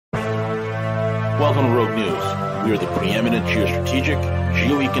Welcome to Rogue News. We are the preeminent geostrategic,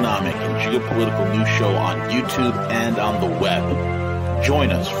 geoeconomic, and geopolitical news show on YouTube and on the web.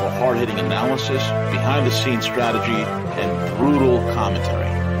 Join us for hard-hitting analysis, behind-the-scenes strategy, and brutal commentary.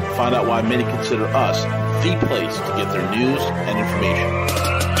 Find out why many consider us the place to get their news and information.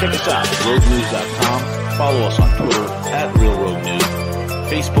 Check us out at roguenews.com. Follow us on Twitter at RealRogueNews,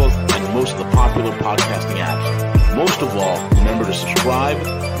 Facebook, and most of the popular podcasting apps. Most of all, remember to subscribe,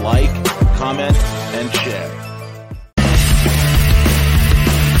 like, comment, and share.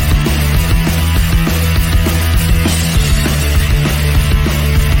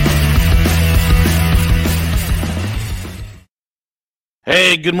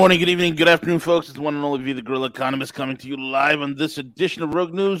 Hey, good morning, good evening, good afternoon, folks. It's the one and only V, the Guerrilla Economist, coming to you live on this edition of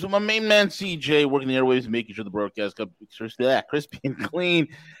Rogue News with my main man, CJ, working the airwaves, making sure the broadcast comes crispy and clean.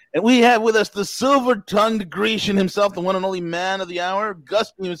 And we have with us the silver-tongued Grecian himself, the one and only man of the hour.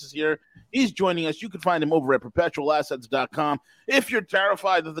 Gus News is here. He's joining us. You can find him over at perpetualassets.com. If you're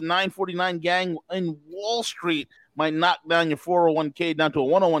terrified that the 949 gang in Wall Street might knock down your 401k down to a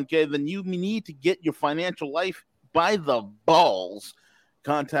 101k, then you need to get your financial life by the balls.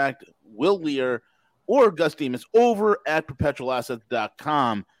 Contact Will Lear or Gus Demas over at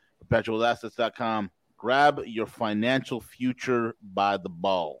perpetualassets.com. Perpetualassets.com. Grab your financial future by the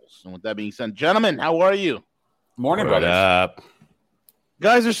balls. And with that being said, gentlemen, how are you? Morning, brother.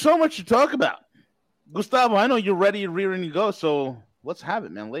 Guys, there's so much to talk about. Gustavo, I know you're ready, rearing to go, so let's have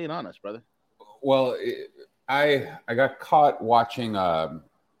it, man. Lay it on us, brother. Well, I got caught watching. I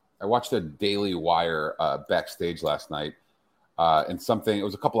watched a Daily Wire backstage last night, and something. It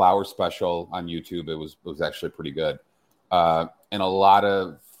was a couple hours special on YouTube. It was actually pretty good, and a lot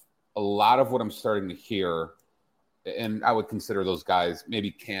of what I'm starting to hear, and I would consider those guys.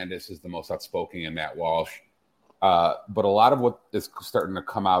 Maybe Candace is the most outspoken, and Matt Walsh. But a lot of what is starting to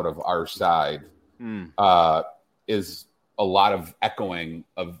come out of our side is a lot of echoing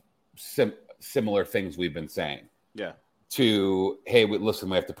of similar things we've been saying. Yeah. To, hey, listen,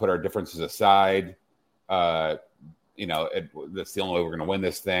 we have to put our differences aside. That's the only way we're going to win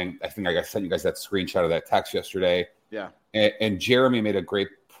this thing. I think I sent you guys that screenshot of that text yesterday. Yeah. And Jeremy made a great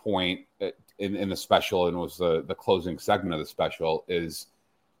point in the special, and it was the closing segment of the special, is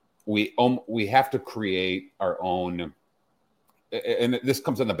we have to create our own, and this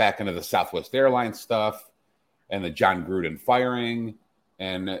comes on the back end of the Southwest Airlines stuff and the John Gruden firing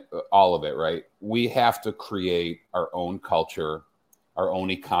and all of it, right? We have to create our own culture, our own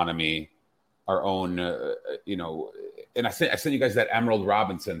economy, our own, and I sent you guys that Emerald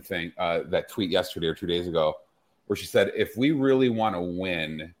Robinson thing, that tweet yesterday or 2 days ago, where she said, if we really want to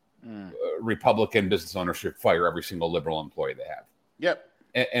win, Republican business owners should fire every single liberal employee they have. Yep.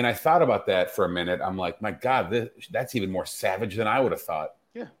 And I thought about that for a minute. I'm like, my God, that's even more savage than I would have thought.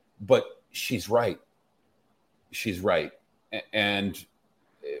 Yeah. But she's right. She's right. And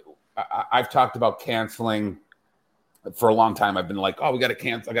I've talked about canceling for a long time. I've been like, oh, we got to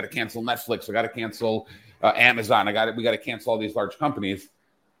cancel. I got to cancel Netflix. I got to cancel Amazon. We got to cancel all these large companies.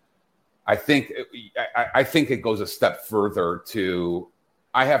 I think it goes a step further to,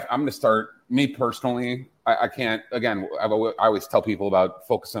 I'm going to start, me personally, I can't, again, I always tell people about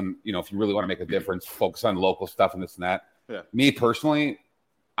focus on, if you really want to make a difference, focus on local stuff and this and that. Yeah. Me personally,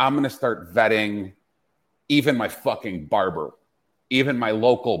 I'm going to start vetting even my fucking barber, even my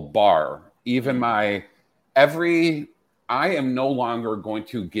local bar, even I am no longer going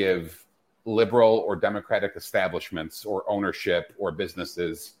to give liberal or democratic establishments or ownership or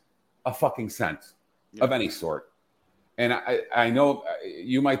businesses a fucking cent of any sort. And I know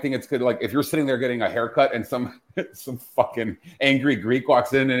you might think it's good. Like if you're sitting there getting a haircut and some fucking angry Greek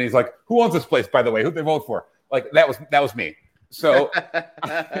walks in and he's like, "Who owns this place, by the way? Who'd they vote for?" Like that was me. So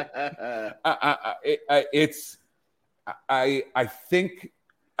I think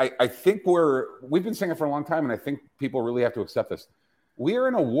we've been saying it for a long time, and I think people really have to accept this. We are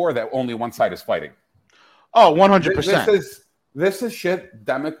in a war that only one side is fighting. Oh, 100%. This is shit.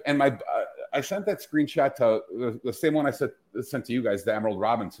 And I sent that screenshot to the same one I sent to you guys, the Emerald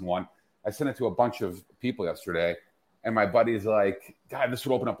Robinson one. I sent it to a bunch of people yesterday, and my buddy's like, God, this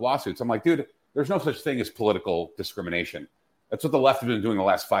would open up lawsuits. I'm like, dude, there's no such thing as political discrimination. That's what the left has been doing the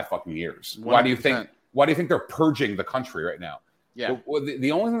last 5 fucking years. 100%. Why do you think they're purging the country right now? Yeah.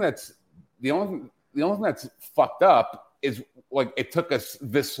 The only thing that's fucked up is like it took us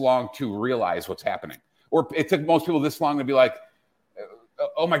this long to realize what's happening, or it took most people this long to be like,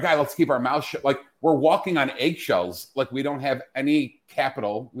 oh my God, let's keep our mouths shut. Like we're walking on eggshells. Like we don't have any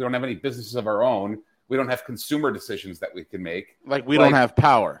capital. We don't have any businesses of our own. We don't have consumer decisions that we can make. Like we don't have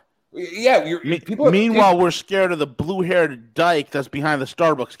power. Yeah, meanwhile, we're scared of the blue-haired dyke that's behind the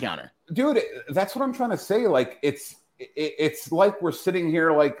Starbucks counter. Dude, that's what I'm trying to say. Like, it's like we're sitting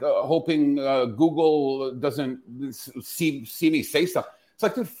here, like, hoping Google doesn't see me say stuff. It's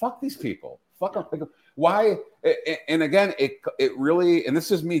like, dude, fuck these people. Fuck them. Like, why? And again, it really, and this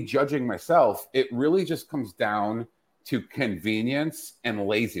is me judging myself, it really just comes down to convenience and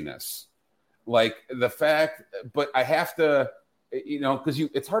laziness. Like, the fact, but I have to, because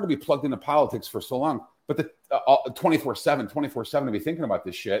it's hard to be plugged into politics for so long, but the 24/7 to be thinking about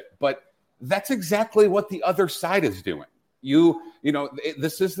this shit. But that's exactly what the other side is doing.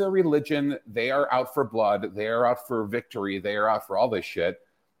 This is their religion. They are out for blood. They are out for victory. They are out for all this shit.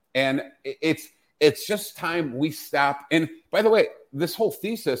 And it's just time we stop. And by the way, this whole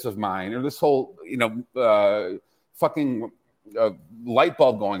thesis of mine, or this whole, fucking light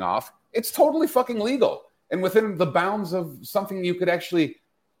bulb going off, it's totally fucking legal and within the bounds of something you could actually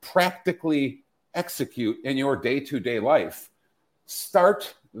practically execute in your day-to-day life.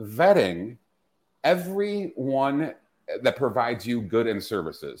 Start vetting everyone that provides you goods and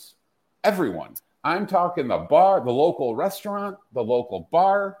services. Everyone. I'm talking the bar, the local restaurant, the local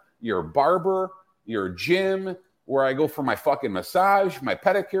bar, your barber, your gym, where I go for my fucking massage, my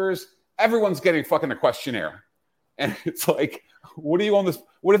pedicures. Everyone's getting fucking a questionnaire. And it's like, what do you on this?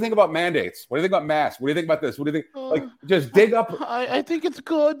 What do you think about mandates? What do you think about masks? What do you think about this? What do you think? Like, just dig up. I think it's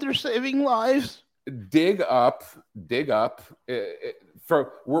good. They're saving lives. Dig up.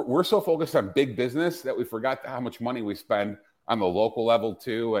 We're so focused on big business that we forgot how much money we spend on the local level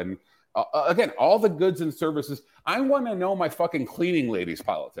too. And again, all the goods and services. I want to know my fucking cleaning lady's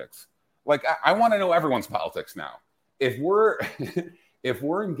politics. Like, I want to know everyone's politics now. If we're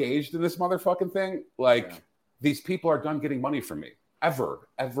engaged in this motherfucking thing, like, these people are done getting money from me. Ever.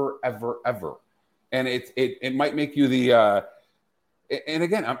 And it might make you the and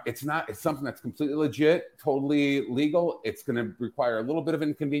again, it's something that's completely legit, totally legal. It's going to require a little bit of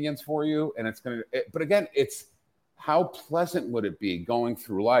inconvenience for you, and but again, it's how pleasant would it be going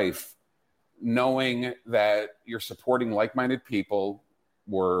through life knowing that you're supporting like-minded people,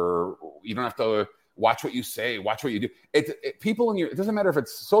 where you don't have to watch what you say, watch what you do. People it doesn't matter if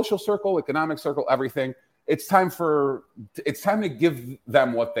it's social circle, economic circle, everything. It's time to give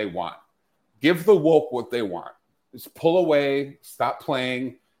them what they want. Give the woke what they want. Just pull away, stop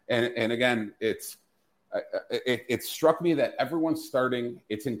playing. And again, it struck me that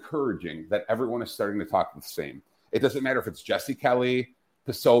it's encouraging that everyone is starting to talk the same. It doesn't matter if it's Jesse Kelly,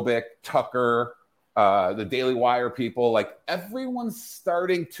 Posobiec, Tucker, the Daily Wire people. Like, everyone's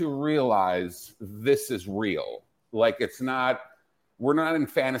starting to realize this is real. Like, we're not in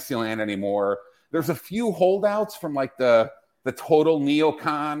fantasy land anymore. There's a few holdouts from like the total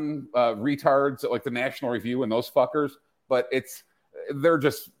neocon retards at like the National Review and those fuckers, but they're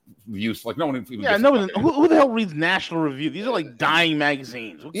just useless. Like, no one. Yeah, no one. Who the hell reads National Review? These are like dying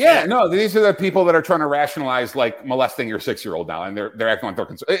magazines. Yeah, no, these are the people that are trying to rationalize like molesting your 6-year-old now, and they're acting like they're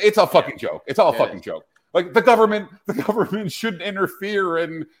concerned. It's a fucking joke. It's all a fucking joke. Like, the government shouldn't interfere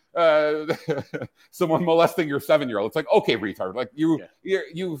in someone molesting your 7-year-old. It's like, okay, retard. Like, you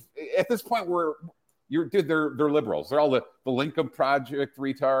at this point they're liberals. They're all the Lincoln Project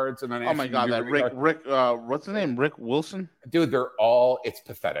retards, and then oh my god, that Rick what's the name? Rick Wilson? Dude, it's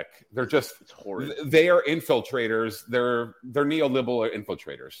pathetic. It's horrid. They are infiltrators. They're neoliberal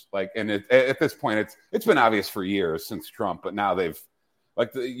infiltrators. Like, and at this point, it's been obvious for years since Trump, but now they've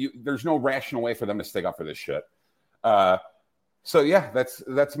there's no rational way for them to stick up for this shit. So yeah, that's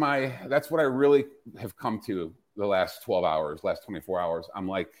what I really have come to the last 12 hours, last 24 hours. I'm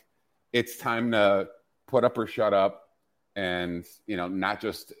like, it's time to put up or shut up, and not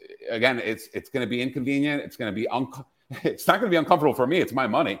just, again, it's going to be inconvenient. It's going to be it's not going to be uncomfortable for me. It's my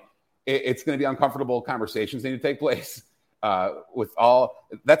money. It's going to be uncomfortable. Conversations need to take place.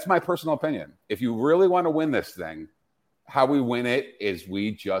 That's my personal opinion. If you really want to win this thing, how we win it is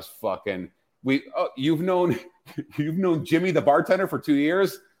we just you've known Jimmy the bartender for 2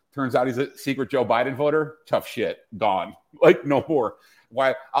 years. Turns out he's a secret Joe Biden voter. Tough shit. Gone. Like, no more.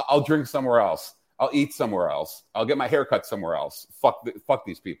 Why? I'll drink somewhere else. I'll eat somewhere else. I'll get my hair cut somewhere else. Fuck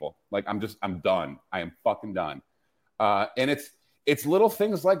these people. Like, I'm done. I am fucking done. And it's little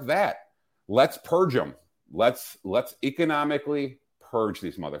things like that. Let's purge them. Let's economically purge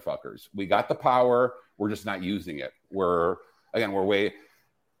these motherfuckers. We got the power. We're just not using it.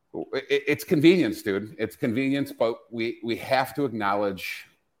 It's convenience, dude. It's convenience, but we have to acknowledge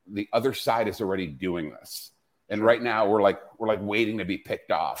the other side is already doing this. And right now we're like waiting to be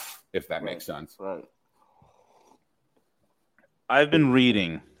picked off, if that makes sense. Right. I've been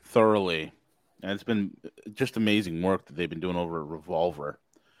reading thoroughly, and it's been just amazing work that they've been doing over at Revolver.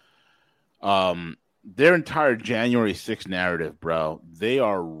 Their entire January 6th narrative, bro, they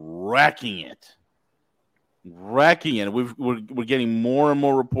are wrecking it. We're getting more and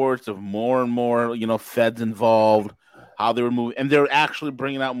more reports of more and more, feds involved, how they were moving, and they're actually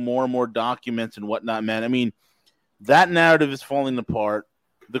bringing out more and more documents and whatnot, man. I mean, that narrative is falling apart.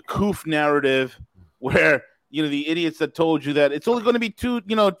 The Coof narrative, where the idiots that told you that it's only going to be 2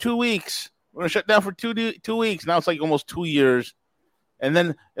 weeks. We're going to shut down for 2 weeks. Now it's like almost 2 years. And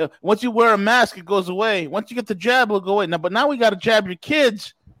then once you wear a mask, it goes away. Once you get the jab, it'll go away. But now we got to jab your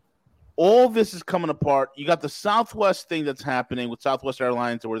kids. All this is coming apart. You got the Southwest thing that's happening with Southwest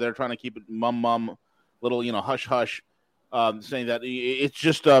Airlines, where they're trying to keep it mum, little, hush, hush, saying that it's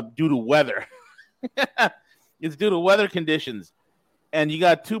just due to weather. It's due to weather conditions. And you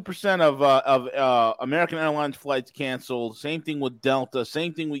got 2% of American Airlines flights canceled. Same thing with Delta.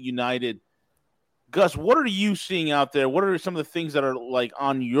 Same thing with United. Gus, what are you seeing out there? What are some of the things that are like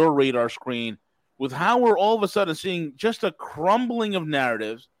on your radar screen with how we're all of a sudden seeing just a crumbling of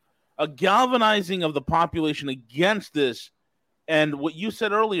narratives, a galvanizing of the population against this? And what you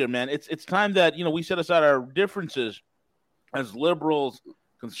said earlier, man, it's time that, we set aside our differences as liberals,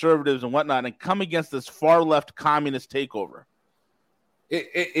 conservatives, and whatnot, and come against this far left communist takeover.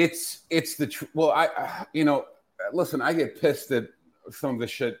 It's the listen, I get pissed at some of the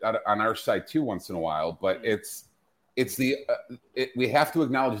shit on our side too once in a while, but we have to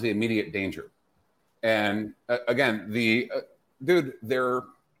acknowledge the immediate danger. And again,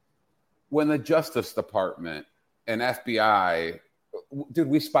 when the Justice Department and FBI,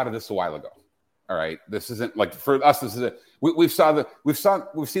 we spotted this a while ago. All right, this isn't like for us. This is we've seen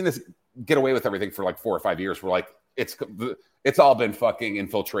this get away with everything for like 4 or 5 years. We're like, it's all been fucking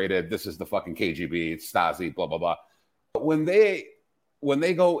infiltrated. This is the fucking KGB, Stasi, blah blah blah. But when they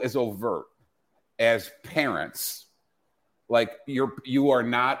go as overt as parents, like you are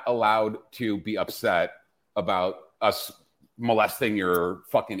not allowed to be upset about us molesting your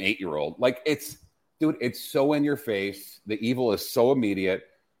fucking 8-year-old. Like it's so in your face. The evil is so immediate.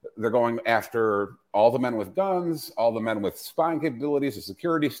 They're going after all the men with guns, all the men with spying capabilities, the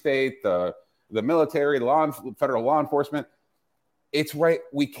security state, the military, federal law enforcement. It's right.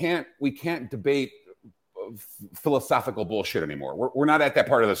 We can't debate philosophical bullshit anymore. We're not at that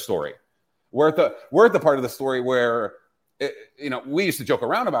part of the story. We're at the part of the story where we used to joke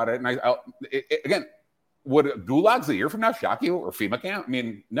around about it. And again, would gulags a year from now shock you, or FEMA camp? I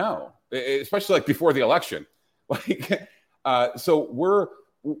mean, no, especially like before the election. Like, so we're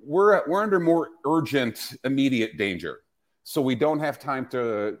under more urgent, immediate danger. So we don't have time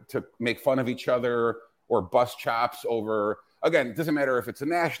to make fun of each other or bust chops over. Again, it doesn't matter if it's a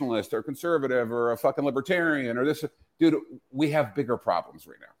nationalist or conservative or a fucking libertarian or this. Dude, we have bigger problems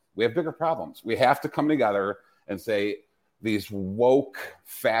right now. We have bigger problems. We have to come together and say these woke,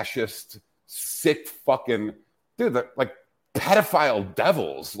 fascist, sick fucking, dude, like pedophile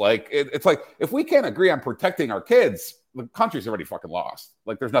devils. Like, it's like, if we can't agree on protecting our kids, the country's already fucking lost.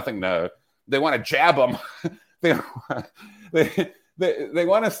 Like, there's nothing they want to jab them. they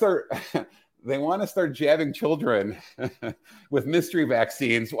want to start... They want to start jabbing children with mystery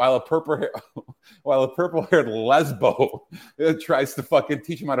vaccines while a purple-haired lesbo tries to fucking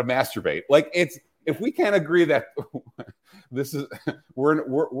teach them how to masturbate. Like, if we can't agree that this is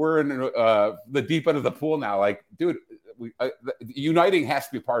we're in the deep end of the pool now. Like, dude, uniting has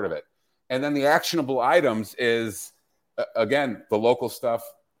to be part of it. And then the actionable items is again the local stuff.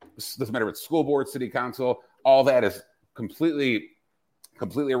 Doesn't matter if it's school board, city council. All that is completely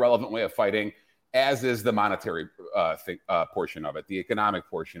irrelevant way of fighting, as is the monetary portion of it, the economic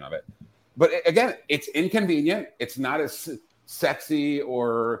portion of it. But again, it's inconvenient. It's not as sexy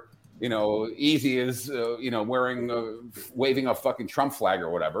or, easy as, waving a fucking Trump flag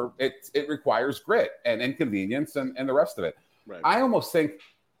or whatever. It requires grit and inconvenience and the rest of it. Right. I almost think,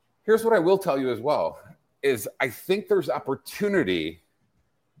 here's what I will tell you as well, is I think there's opportunity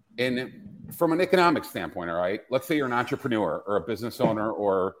from an economic standpoint, all right? Let's say you're an entrepreneur or a business owner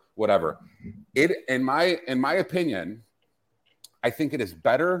or whatever. In my opinion, I think it is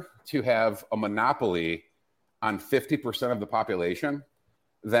better to have a monopoly on 50% of the population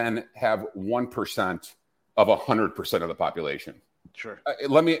than have 1% of 100% of the population. Sure.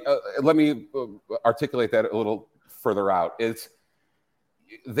 Let me articulate that a little further out.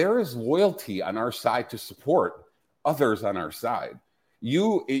 There is loyalty on our side to support others on our side.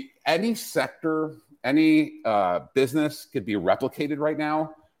 Any sector, any business could be replicated right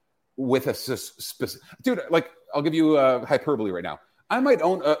now with a specific. Dude, like, I'll give you a hyperbole right now. I might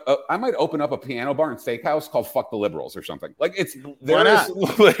open up a piano bar and steakhouse called "Fuck the Liberals" or something. Like,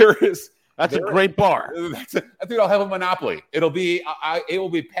 there is. That's a great bar. I think I'll have a monopoly. It will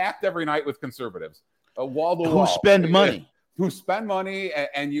be packed every night with conservatives, wall to wall. Who spend money. Who spend money,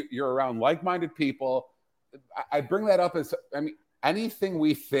 and you're around like-minded people. I bring that up as, anything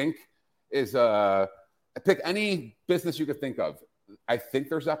we think is pick any business you could think of. I think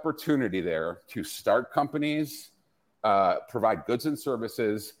there's opportunity there to start companies, provide goods and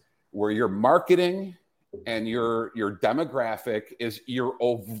services where your marketing and your demographic is you're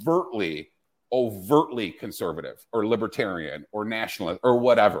overtly conservative or libertarian or nationalist or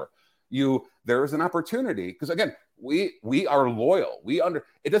whatever. There's an opportunity because, again, we are loyal.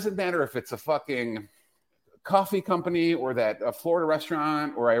 It doesn't matter if it's a fucking coffee company or that Florida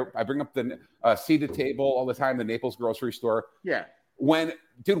restaurant, or I bring up the Seed to Table all the time, the Naples grocery store. Yeah.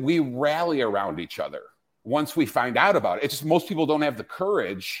 We rally around each other once we find out about it. It's just most people don't have the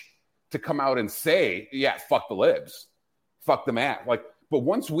courage to come out and say, yeah, fuck the libs, fuck the mat. But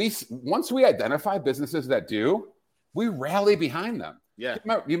once we identify businesses that do, we rally behind them. Yeah.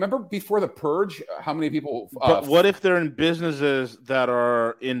 You remember before the purge, how many people? But what if they're in businesses that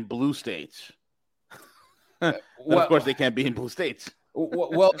are in blue states? Of course, they can't be in blue states.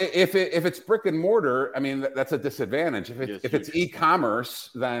 Well, if it's brick and mortar, that's a disadvantage. If it's e-commerce,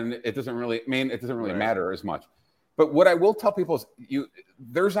 then it doesn't really matter as much. But what I will tell people is,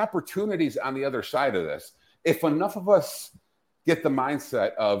 there's opportunities on the other side of this. If enough of us get the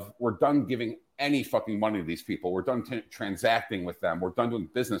mindset of we're done giving any fucking money to these people, we're done transacting with them, we're done doing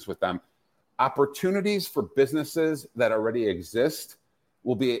business with them, opportunities for businesses that already exist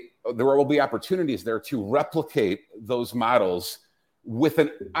there will be opportunities there to replicate those models with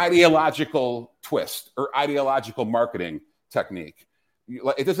an ideological twist or ideological marketing technique.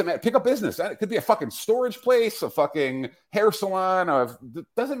 It doesn't matter. Pick a business. It could be a fucking storage place, a fucking hair salon. It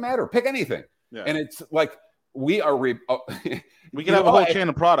doesn't matter. Pick anything. Yeah. And it's like we are. We could have a whole chain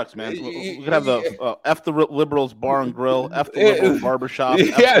of products, man. We could have the F the Liberals Bar and Grill, F the Liberals Barbershop,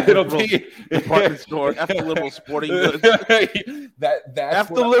 it'll be department store, F the Liberals Sporting Goods, that's F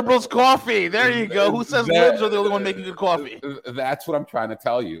the Liberals Coffee. There you go. Who says libs are the only one making good coffee? That's what I'm trying to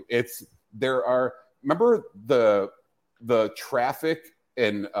tell you. Remember the traffic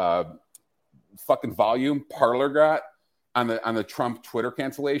and fucking volume Parler got on the Trump Twitter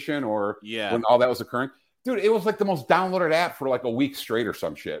cancellation, or when all that was occurring. Dude, it was like the most downloaded app for like a week straight or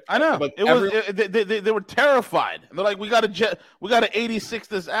some shit. I know. They were terrified. They're like, we got to 86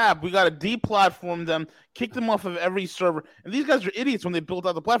 this app. We got to deplatform them, kick them off of every server. And these guys are idiots when they built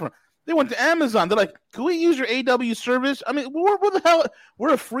out the platform. They went to Amazon. They're like, can we use your AW service? Where the hell?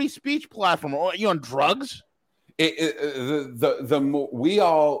 We're a free speech platform. Are you on drugs? We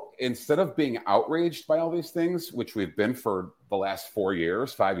all, instead of being outraged by all these things, which we've been for the last 5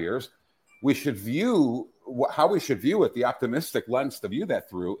 years, we should view it, the optimistic lens to view that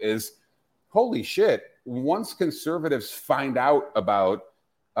through is, holy shit, once conservatives find out about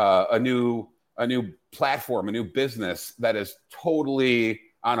a new platform, a new business that is totally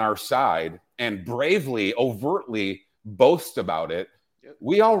on our side and bravely, overtly boast about it,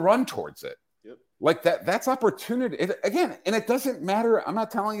 we all run towards it. Like that's opportunity. Again, and it doesn't matter. I'm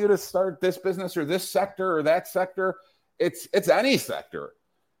not telling you to start this business or this sector or that sector. It's any sector.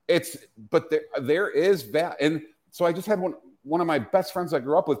 But there is that. And so I just had one of my best friends I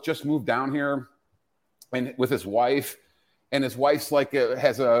grew up with just moved down here, and with his wife, and his wife's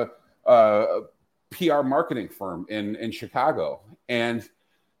has a PR marketing firm in Chicago, and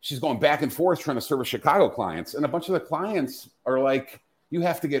she's going back and forth trying to service Chicago clients, and a bunch of the clients are like, you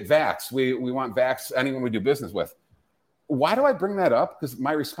have to get vaxxed. We want vaxxed anyone we do business with. Why do I bring that up? Because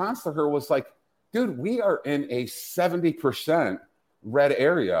my response to her was like, dude, we are in a 70% red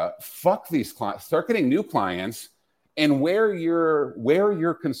area. Fuck these clients. Start getting new clients and wear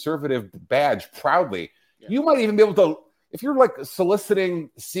your conservative badge proudly. Yeah. You might even be able to, if you're like soliciting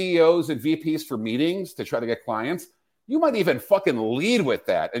CEOs and VPs for meetings to try to get clients, you might even fucking lead with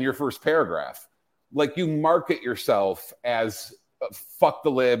that in your first paragraph. Like you market yourself as fuck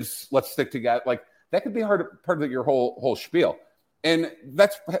the libs, let's stick together. Like that could be part of your whole spiel. And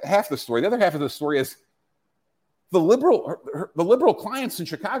that's half the story. The other half of the story is the liberal clients in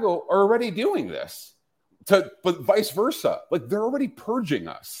Chicago are already doing this, but vice versa. Like they're already purging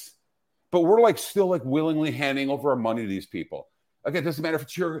us, but we're like still like willingly handing over our money to these people. Like it doesn't matter if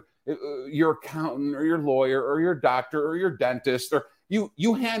it's your accountant or your lawyer or your doctor or your dentist, or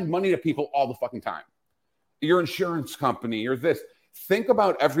you hand money to people all the fucking time. Your insurance company or this. Think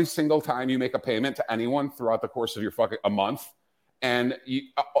about every single time you make a payment to anyone throughout the course of your a month, and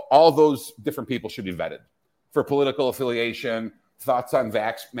all those different people should be vetted for political affiliation, thoughts on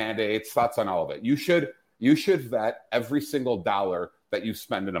vax mandates, thoughts on all of it. You should vet every single dollar that you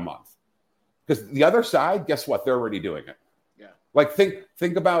spend in a month. Because the other side, guess what? They're already doing it. Yeah. Like think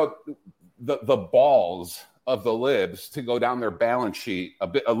about the balls of the libs to go down their balance sheet,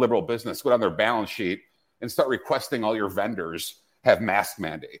 a liberal business, go down their balance sheet and start requesting all your vendors have mask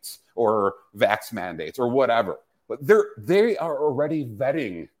mandates or vax mandates or whatever. But they are already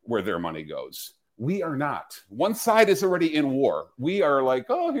vetting where their money goes. We are not. One side is already in war. We are like,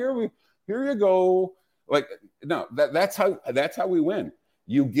 oh, here you go. Like, no, that's how we win.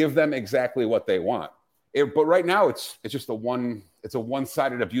 You give them exactly what they want. But right now, it's just a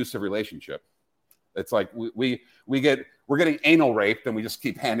one-sided abusive relationship. It's like we're getting anal raped, and we just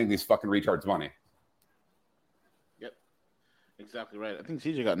keep handing these fucking retards money. Yep, exactly right. I think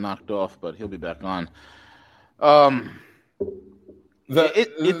CJ got knocked off, but he'll be back on.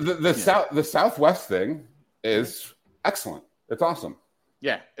 The Southwest thing is excellent. It's awesome.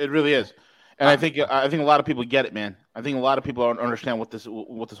 Yeah, it really is. And I think a lot of people get it, man. I think a lot of people don't understand what this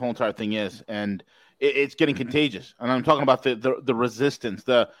whole entire thing is, and it's getting contagious. And I'm talking about the resistance,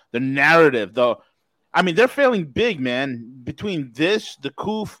 the narrative. They're failing big, man. Between this, the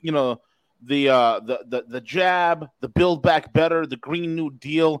COOF, the jab, the Build Back Better, the Green New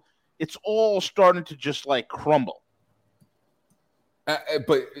Deal, it's all starting to just like crumble.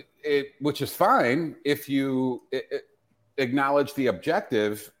 Which is fine if you acknowledge the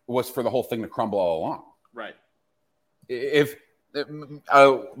objective was for the whole thing to crumble all along. Right. If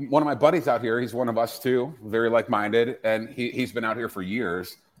one of my buddies out here, he's one of us too, very like-minded, and he's been out here for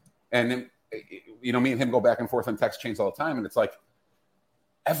years. And, me and him go back and forth on text chains all the time. And it's like,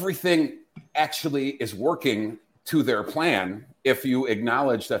 everything actually is working to their plan if you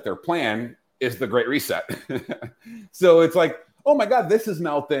acknowledge that their plan is the Great Reset. So it's like, oh my God, this is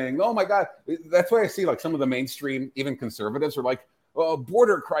melting. Oh my God. That's why I see like some of the mainstream, even conservatives are like, oh,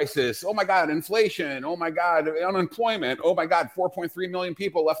 border crisis. Oh my God, inflation. Oh my God, unemployment. Oh my God, 4.3 million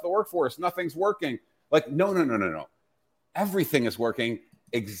people left the workforce. Nothing's working. Like, no. Everything is working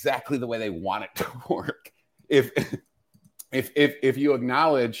exactly the way they want it to work. If you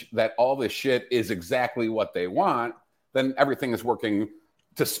acknowledge that all this shit is exactly what they want, then everything is working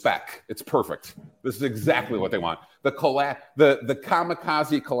to spec. It's perfect. This is exactly what they want. The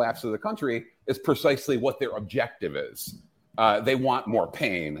kamikaze collapse of the country is precisely what their objective is. They want more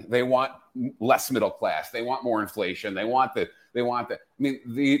pain. They want less middle class. They want more inflation. They want the. I mean,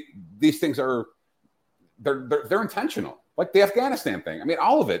 these things are they're intentional. Like the Afghanistan thing. I mean,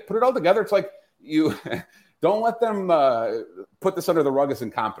 all of it. Put it all together. It's like you don't let them put this under the rug as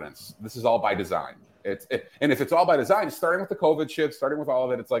incompetence. This is all by design. And if it's all by design, starting with the COVID shit, starting with all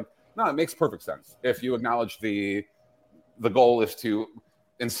of it, it's like, no, it makes perfect sense. If you acknowledge the goal is to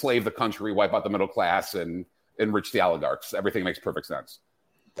enslave the country, wipe out the middle class, and enrich the oligarchs, everything makes perfect sense.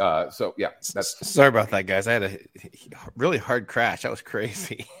 So yeah, that's sorry about that, guys. I had a really hard crash. That was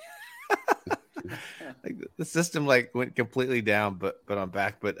crazy. Like the system went completely down, but I'm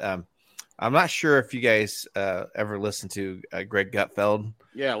back. But I'm not sure if you guys ever listened to Greg Gutfeld.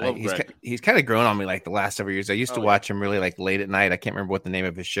 Yeah, I love Greg. He's kind of grown on me like the last several years. I used to watch him really like late at night. I can't remember what the name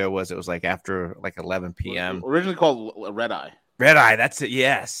of his show was. It was like after like 11 p.m. Originally called Red Eye. Red Eye, that's it.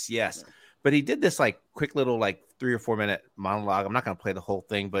 Yes. But he did this like quick little like 3 or 4 minute monologue. I'm not going to play the whole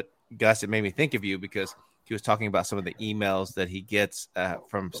thing, but Gus, it made me think of you because he was talking about some of the emails that he gets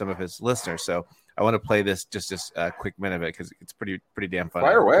from some of his listeners. So I want to play this quick minute of it because it's pretty damn funny.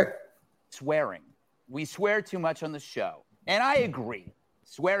 Fire away. Swearing. We swear too much on the show. And I agree.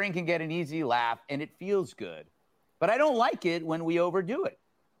 Swearing can get an easy laugh and it feels good. But I don't like it when we overdo it.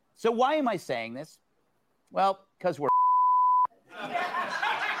 So why am I saying this? Well, because we're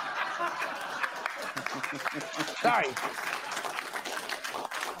sorry.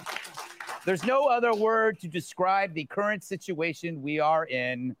 There's no other word to describe the current situation we are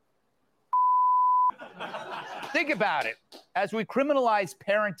in. Think about it. As we criminalize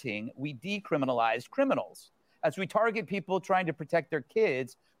parenting, we decriminalize criminals. As we target people trying to protect their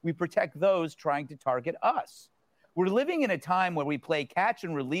kids, we protect those trying to target us. We're living in a time where we play catch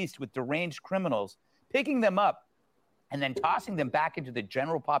and release with deranged criminals, picking them up and then tossing them back into the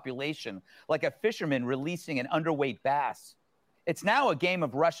general population like a fisherman releasing an underweight bass. It's now a game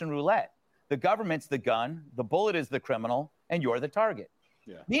of Russian roulette. The government's the gun, the bullet is the criminal, and you're the target.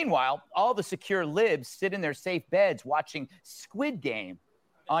 Yeah. Meanwhile, all the secure libs sit in their safe beds watching Squid Game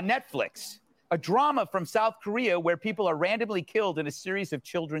on Netflix, a drama from South Korea where people are randomly killed in a series of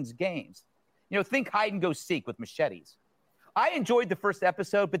children's games. Think hide and go seek with machetes. I enjoyed the first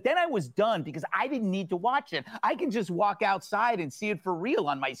episode, but then I was done because I didn't need to watch it. I can just walk outside and see it for real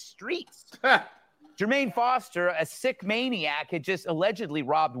on my streets. Jermaine Foster, a sick maniac, had just allegedly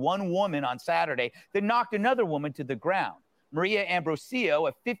robbed one woman on Saturday, then knocked another woman to the ground. Maria Ambrosio,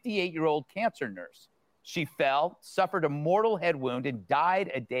 a 58-year-old cancer nurse. She fell, suffered a mortal head wound, and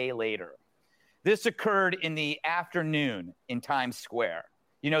died a day later. This occurred in the afternoon in Times Square.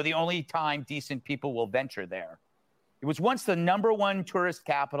 The only time decent people will venture there. It was once the #1 tourist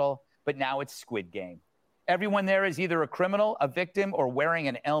capital, but now it's Squid Game. Everyone there is either a criminal, a victim, or wearing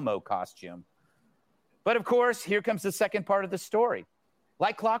an Elmo costume. But of course, here comes the second part of the story.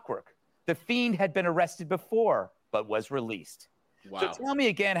 Like clockwork, the fiend had been arrested before, but was released. Wow. So tell me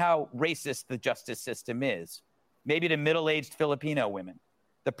again how racist the justice system is. Maybe to middle-aged Filipino women.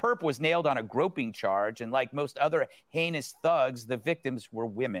 The perp was nailed on a groping charge, and like most other heinous thugs, the victims were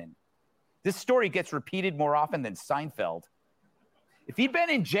women. This story gets repeated more often than Seinfeld. If he'd been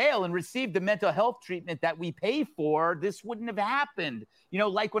in jail and received the mental health treatment that we pay for, this wouldn't have happened.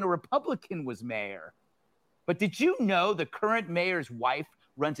 Like when a Republican was mayor. But did you know the current mayor's wife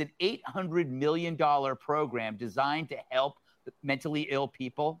runs an $800 million program designed to help mentally ill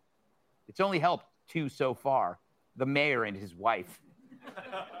people? It's only helped 2 so far, the mayor and his wife.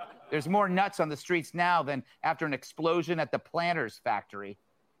 There's more nuts on the streets now than after an explosion at the Planters factory.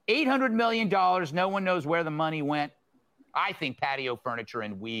 $800 million, no one knows where the money went. I think patio furniture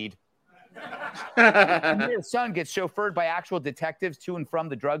and weed. Their son gets chauffeured by actual detectives to and from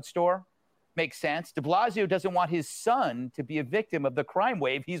the drugstore. Makes sense. De Blasio doesn't want his son to be a victim of the crime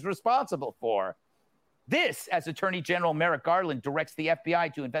wave he's responsible for. This, as Attorney General Merrick Garland directs the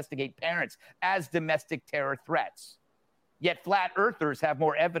FBI to investigate parents as domestic terror threats. Yet flat earthers have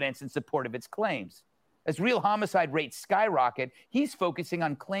more evidence in support of its claims. As real homicide rates skyrocket, he's focusing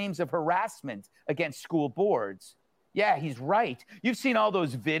on claims of harassment against school boards. Yeah, he's right. You've seen all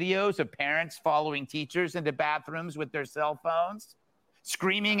those videos of parents following teachers into bathrooms with their cell phones,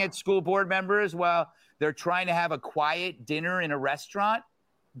 screaming at school board members while they're trying to have a quiet dinner in a restaurant,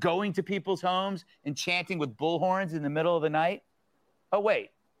 going to people's homes and chanting with bullhorns in the middle of the night. Oh, wait,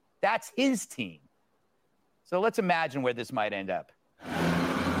 that's his team. So let's imagine where this might end up.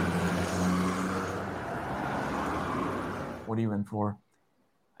 What are you in for?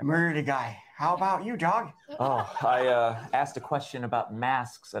 I murdered a guy. How about you, dog? Oh, I asked a question about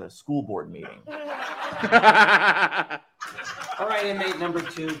masks at a school board meeting. All right, inmate number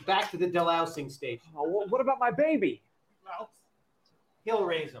 2, back to the delousing station. Oh, what about my baby? Well, he'll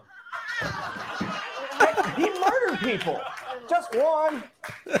raise him. He murdered people. Just one.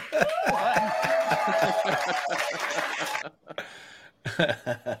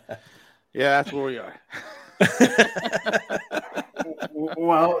 Yeah, that's where we are.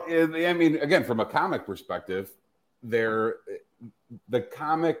 Well, I mean, again, from a comic perspective, the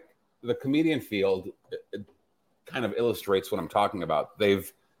comedian field kind of illustrates what I'm talking about.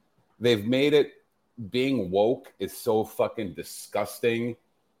 They've made it, being woke is so fucking disgusting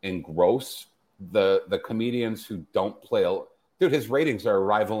and gross. The comedians who don't play, dude, his ratings are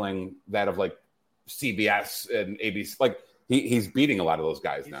rivaling that of like CBS and ABC. Like he's beating a lot of those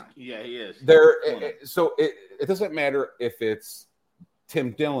guys now. Yeah, he is. So it doesn't matter if it's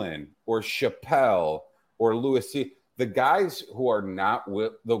Tim Dillon or Chappelle or Louis C. The guys who are not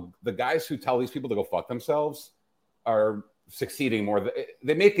the guys who tell these people to go fuck themselves are succeeding more.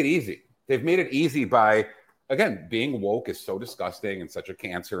 They make it easy. They've made it easy by, again, being woke is so disgusting and such a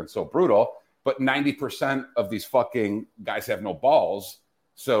cancer and so brutal. But 90% of these fucking guys have no balls,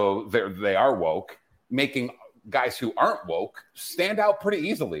 so they are woke, making guys who aren't woke stand out pretty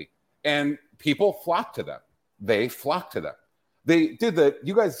easily, and people flock to them. They flock to them. They did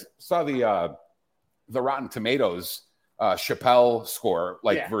you guys saw the Rotten Tomatoes Chappelle score,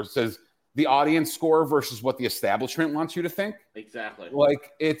 versus the audience score versus what the establishment wants you to think. Exactly.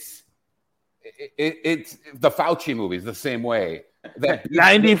 Like it's the Fauci movies the same way. That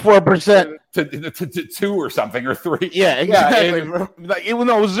 94% to 2 or something or 3. Yeah, exactly. It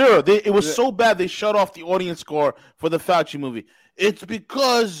was 0. It was so bad they shut off the audience score for the Fauci movie. It's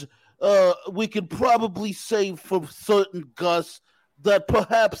because we could probably say for certain, Gus, that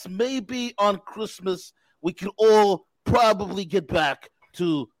perhaps maybe on Christmas we could all probably get back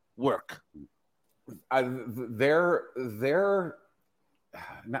to work. It's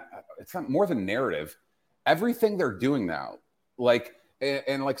not more than narrative. Everything they're doing now.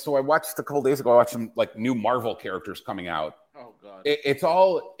 So I watched a couple days ago. I watched some new Marvel characters coming out. Oh god! It's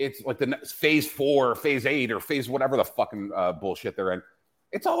like the next phase 4, phase 8, or phase whatever the fucking bullshit they're in.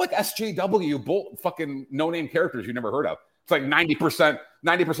 It's all like SJW fucking no name characters you never heard of. It's like 90%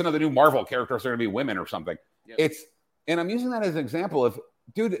 of the new Marvel characters are going to be women or something. Yep. And I'm using that as an example of,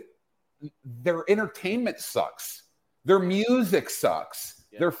 dude, their entertainment sucks. Their music sucks.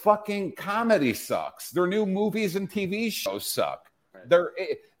 Yep. Their fucking comedy sucks. Their new movies and TV shows suck. Right.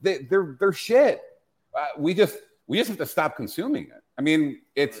 They're shit. We We just have to stop consuming it. I mean,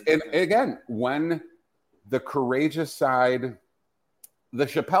 and again, when the courageous side, the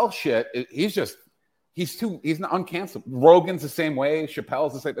Chappelle shit, he's not uncancelable. Rogan's the same way.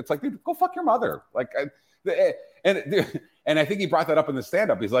 Chappelle's the same. It's like, dude, go fuck your mother. Like, and I think he brought that up in the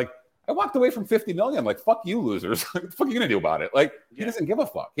stand-up. He's like, I walked away from 50 million. Like, fuck you, losers. What the fuck are you gonna do about it? Like, he doesn't give a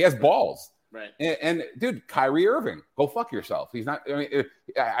fuck. He has balls. Right. And dude, Kyrie Irving, go fuck yourself. He's not. I mean,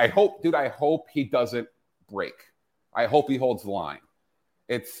 I hope he doesn't break. I hope he holds the line.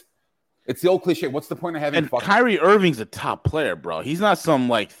 It's the old cliche. What's the point of having? And Kyrie Irving's a top player, bro. He's not some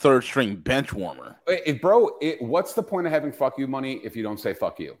like third string bench warmer. What's the point of having fuck you money if you don't say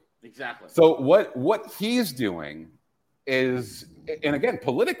fuck you? Exactly. So what he's doing is, and again,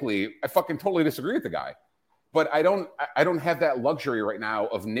 politically, I fucking totally disagree with the guy, but I don't have that luxury right now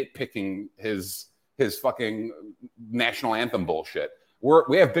of nitpicking his fucking national anthem bullshit.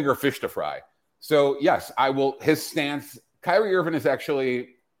 We have bigger fish to fry. So yes, I will. His stance, Kyrie Irving is actually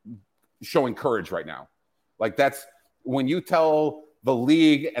showing courage right now. Like, that's when you tell the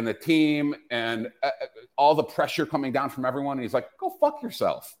league and the team and all the pressure coming down from everyone, and he's like, go fuck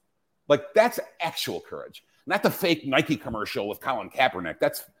yourself. Like, that's actual courage, not the fake Nike commercial with Colin Kaepernick.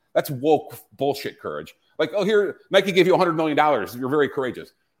 That's woke bullshit courage. Like, oh, here, Nike gave you $100 million. You're very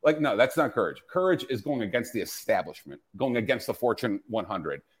courageous. Like, no, that's not courage. Courage is going against the establishment, going against the Fortune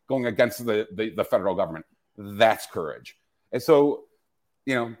 100, going against the federal government. That's courage. And so,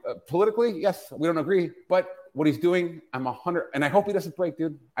 politically, yes, we don't agree, but what he's doing, I'm 100, and I hope he doesn't break,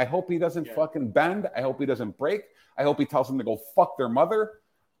 dude. I hope he doesn't fucking bend. I hope he doesn't break. I hope he tells them to go fuck their mother.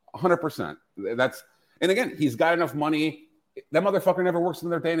 100%. And again, he's got enough money. That motherfucker never works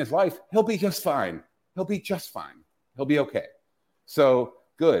another day in his life. He'll be just fine. He'll be just fine. He'll be okay. So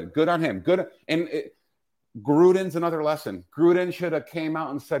good on him. Good. And Gruden's another lesson. Gruden should have came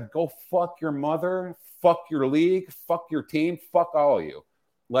out and said, go fuck your mother, fuck your league, fuck your team, fuck all of you.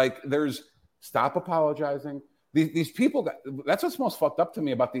 Like, stop apologizing. These people, that's what's most fucked up to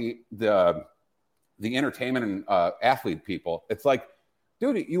me about the entertainment and athlete people. It's like,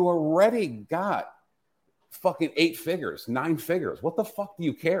 dude, you already got fucking 8 figures, 9 figures. What the fuck do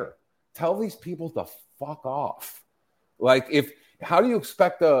you care? Tell these people to fuck off. Like, how do you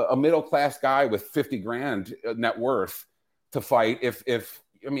expect a middle-class guy with 50 grand net worth to fight if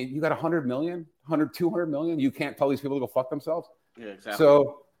you got 100 million, 200 million, you can't tell these people to go fuck themselves? Yeah, exactly.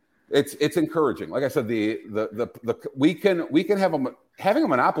 So it's encouraging. Like I said, we can have having a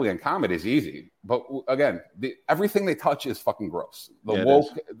monopoly on comedy is easy, but again, everything they touch is fucking gross.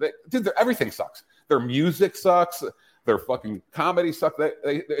 Everything sucks. Their music sucks. Their fucking comedy sucks.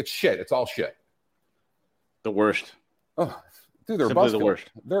 It's shit. It's all shit. The worst. Oh, dude, they're Simply a buzzkill. the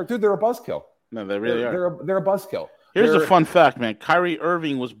worst. They're a buzzkill. No, they really are. They're a buzzkill. Here's a fun fact, man. Kyrie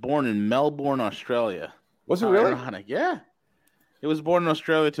Irving was born in Melbourne, Australia. Was he really? Ironic. Yeah. He was born in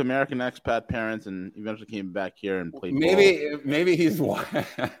Australia to American expat parents, and eventually came back here and played. Maybe he's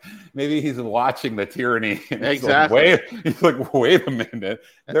watching the tyranny. Exactly. He's like, wait a minute.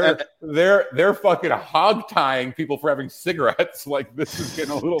 They're fucking hog tying people for having cigarettes. Like, this is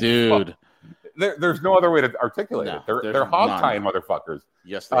getting a little dude. There's no other way to articulate it. They're hog tying motherfuckers.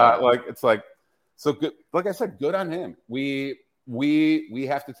 Yes, they are. Like, it's like, so good. Like I said, good on him. We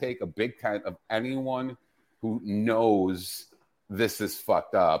have to take a big count of anyone who knows this is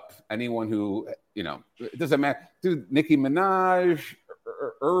fucked up. Anyone who, it doesn't matter. Dude, Nicki Minaj,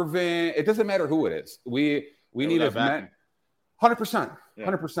 Irvin, it doesn't matter who it is. We need as many. 100%.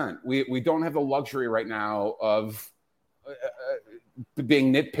 100%. We don't have the luxury right now of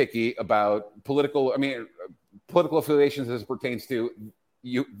being nitpicky about political affiliations as it pertains to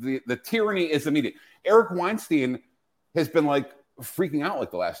the tyranny is immediate. Eric Weinstein has been like freaking out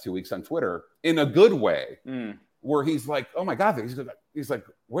like the last 2 weeks on Twitter in a good way. Where he's like, oh my God, he's like,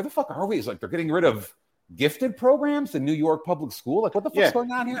 where the fuck are we? He's like, they're getting rid of gifted programs in New York public school. Like, what the fuck's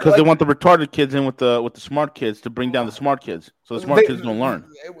going on here? Because they want the retarded kids in with the smart kids to bring down the smart kids, so the smart kids don't learn.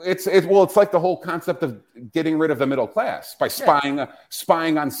 It's like the whole concept of getting rid of the middle class by spying on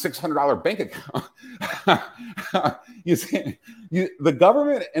 $600 bank account. The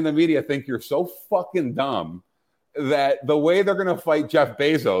government and the media think you're so fucking dumb that the way they're going to fight Jeff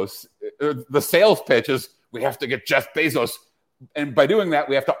Bezos, the sales pitch is, we have to get Jeff Bezos, and by doing that,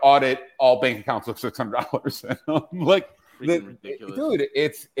 we have to audit all bank accounts with $600. And I'm like, dude,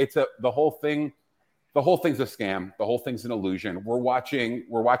 it's the whole thing. The whole thing's a scam. The whole thing's an illusion. We're watching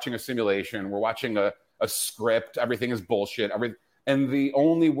a simulation. We're watching a script. Everything is bullshit. And the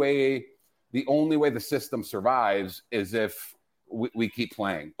only way the system survives is if we keep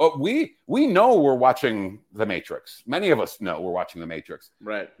playing. Oh, we know we're watching The Matrix. Many of us know we're watching The Matrix.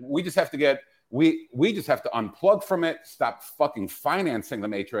 Right. We just have to get We just have to unplug from it, stop fucking financing the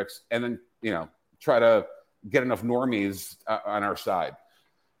Matrix, and then, you know, try to get enough normies on our side.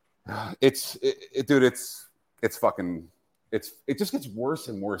 It just gets worse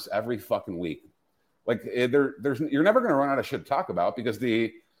and worse every fucking week. Like you're never going to run out of shit to talk about because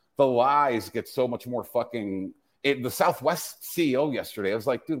the lies get so much more fucking. The Southwest CEO yesterday, I was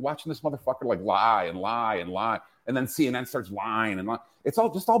like, dude, watching this motherfucker like lie and lie and lie, and then CNN starts lying and lie. It's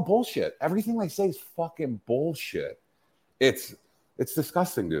all bullshit. Everything they say is fucking bullshit. It's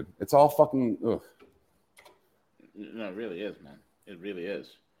disgusting, dude. It's all fucking. Ugh. No, it really is, man. It really is.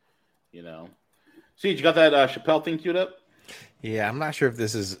 You know. See, you got that Chappelle thing queued up? Yeah, I'm not sure if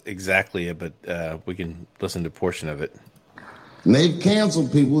this is exactly it, but we can listen to a portion of it. And they've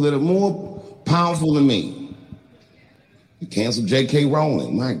canceled people that are more powerful than me. You canceled J.K.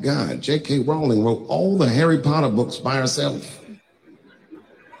 Rowling. My God, J.K. Rowling wrote all the Harry Potter books by herself.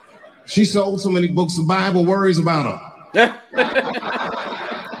 She sold so many books, the Bible worries about her.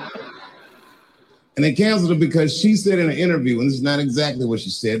 And they canceled her because she said in an interview, and this is not exactly what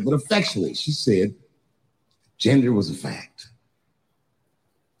she said, but effectually, she said gender was a fact.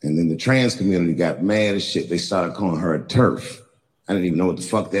 And then the trans community got mad as shit. They started calling her a TERF. I didn't even know what the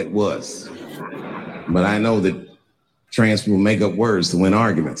fuck that was. But I know that trans people make up words to win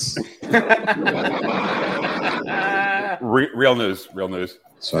arguments. Real news.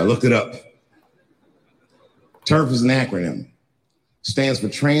 So I looked it up. TERF is an acronym. Stands for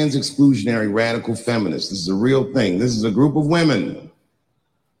Trans Exclusionary Radical Feminists. This is a real thing. This is a group of women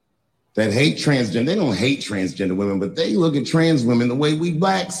that hate transgender. They don't hate transgender women, but they look at trans women the way we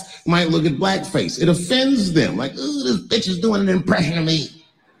blacks might look at blackface. It offends them. Like, ooh, this bitch is doing an impression of me.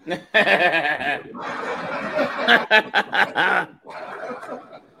 Now,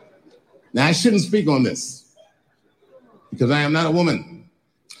 I shouldn't speak on this because I am not a woman,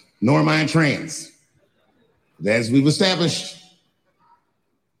 nor am I trans. But as we've established,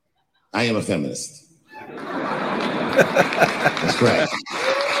 I am a feminist. That's right.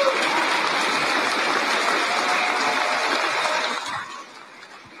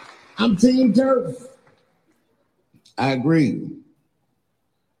 I'm Team TERF. I agree,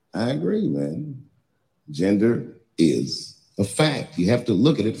 man. Gender is a fact. You have to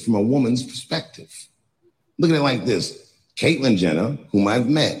look at it from a woman's perspective. Look at it like this. Caitlyn Jenner, whom I've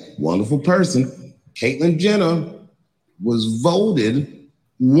met, wonderful person. Caitlyn Jenner was voted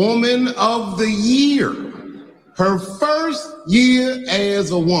Woman of the Year. Her first year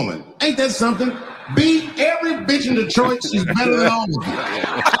as a woman. Ain't that something? Beat every bitch in Detroit. She's better than all of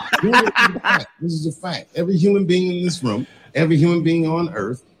you. This is a fact. Every human being in this room, every human being on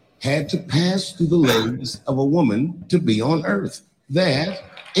earth had to pass through the legs of a woman to be on earth. That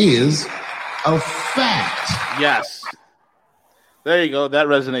is a fact. Yes. There you go. That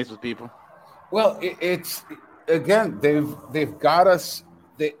resonates with people. Well, it's again, they've got us.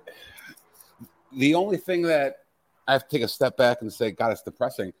 The only thing that I have to take a step back and say, God, it's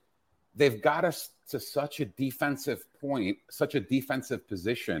depressing. They've got us to such a defensive point, such a defensive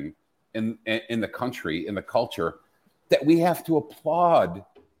position in the country, in the culture, that we have to applaud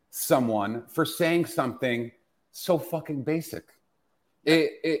someone for saying something so fucking basic.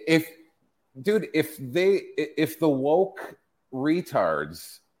 If the woke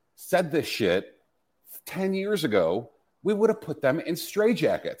retards said this shit 10 years ago, we would have put them in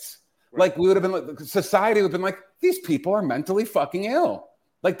straitjackets. Like we would have been like, society would have been like, these people are mentally fucking ill.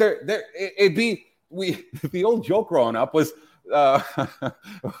 Like it'd be the old joke growing up was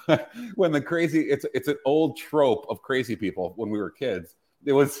when the crazy, it's an old trope of crazy people when we were kids.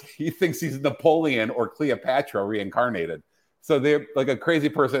 It was, he thinks he's Napoleon or Cleopatra reincarnated. So they're like a crazy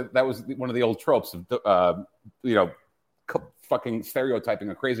person. That was one of the old tropes of, fucking stereotyping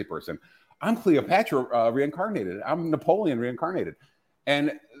a crazy person. I'm Cleopatra reincarnated. I'm Napoleon reincarnated.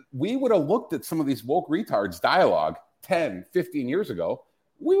 And we would have looked at some of these woke retards dialogue 10, 15 years ago.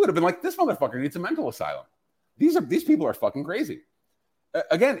 We would have been like, this motherfucker needs a mental asylum. These people are fucking crazy.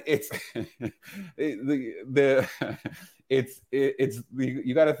 Again, it's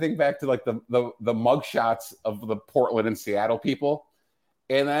you got to think back to like the mugshots of the Portland and Seattle people,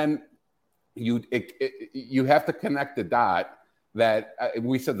 and then you have to connect the dot that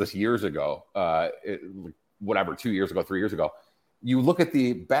we said this years ago, 2 years ago, 3 years ago. You look at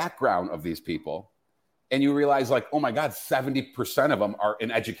the background of these people and you realize like, oh my God, 70% of them are in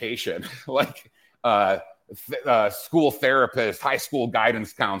education, like school therapist, high school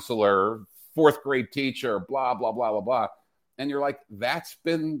guidance counselor, fourth grade teacher, blah, blah, blah, blah, blah. And you're like, that's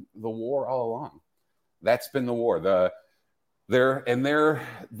been the war all along. That's been the war. Did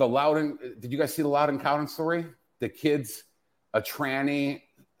you guys see the Loudon County story? The kids, a tranny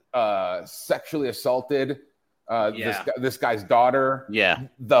sexually assaulted this guy's daughter. Yeah.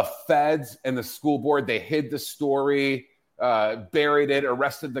 The feds and the school board, they hid the story, buried it,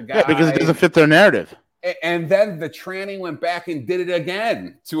 arrested the guy. Yeah, because it doesn't fit their narrative. And then the tranny went back and did it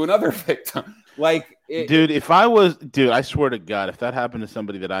again to another victim. I swear to God, if that happened to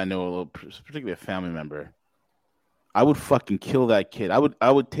somebody that I know, particularly a family member, I would fucking kill that kid.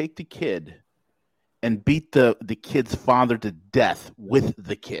 I would take the kid and beat the kid's father to death with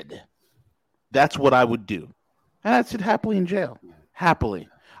the kid. That's what I would do. And I'd sit happily in jail. Happily.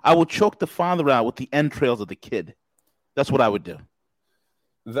 I would choke the father out with the entrails of the kid. That's what I would do.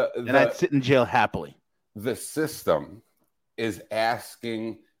 And I'd sit in jail happily. The system is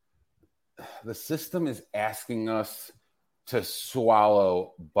asking us to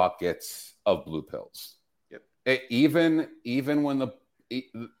swallow buckets of blue pills. Yep. Even when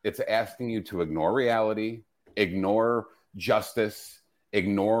it's asking you to ignore reality, ignore justice,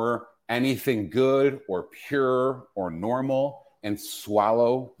 ignore anything good or pure or normal, and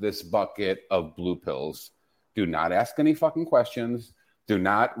swallow this bucket of blue pills. Do not ask any fucking questions. Do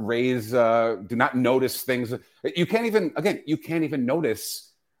not notice things. You can't even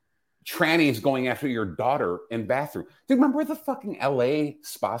notice trannies going after your daughter in bathroom. Do you remember the fucking LA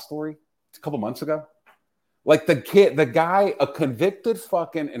spa story a couple months ago? Like the guy, a convicted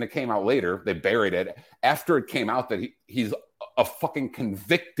fucking, and it came out later, they buried it after it came out that he's a fucking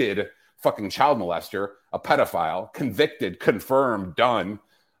convicted fucking child molester, a pedophile, convicted, confirmed, done.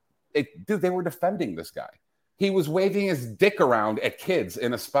 Dude, they were defending this guy. He was waving his dick around at kids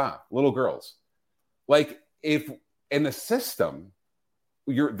in a spa, little girls. Like, if in the system,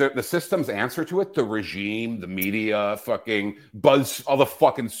 the system's answer to it, the regime, the media, fucking buzz, all the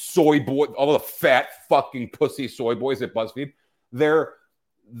fucking soy boy, all the fat fucking pussy soy boys at BuzzFeed, their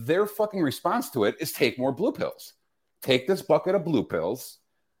fucking response to it is take more blue pills. Take this bucket of blue pills.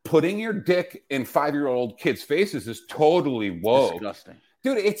 Putting your dick in 5-year-old kids' faces is totally woke. Disgusting.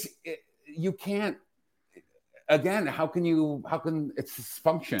 Dude, you can't. Again, how can it's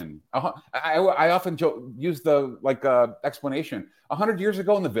dysfunction? I often use the explanation. 100 years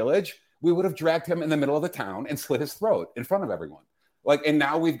ago in the village, we would have dragged him in the middle of the town and slit his throat in front of everyone. And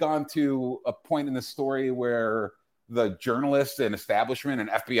now we've gone to a point in the story where the journalists and establishment and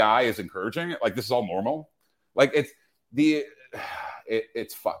FBI is encouraging it. Like, this is all normal. Like, it's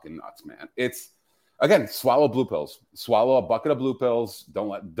fucking nuts, man. Again, swallow blue pills. Swallow a bucket of blue pills.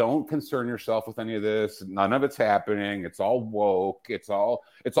 Don't concern yourself with any of this. None of it's happening. It's all woke. It's all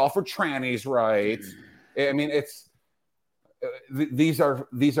for trannies' rights. I mean, these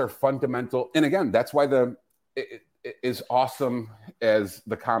are fundamental. And again, that's why as awesome as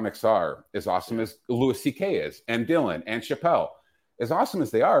the comics are, as awesome as Louis C.K. is, and Dylan and Chappelle, as awesome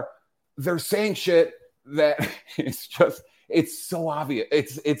as they are, they're saying shit that it's so obvious.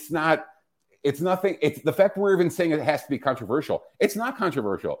 It's nothing. It's the fact we're even saying it has to be controversial. It's not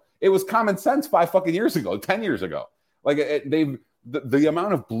controversial. It was common sense 5 fucking years ago, 10 years ago. Like, the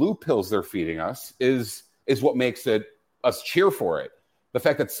amount of blue pills they're feeding us is what makes us cheer for it. The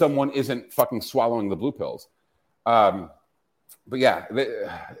fact that someone isn't fucking swallowing the blue pills. But yeah,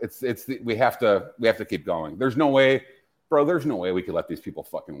 we have to keep going. There's no way, bro. There's no way we could let these people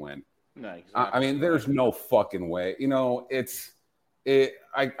fucking win. No, exactly. I mean, there's no fucking way. You know,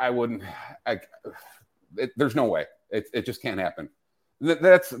 I wouldn't. There's no way. It just can't happen.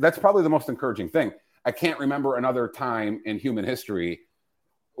 That's probably the most encouraging thing. I can't remember another time in human history,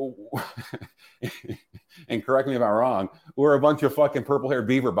 and correct me if I'm wrong, where a bunch of fucking purple-haired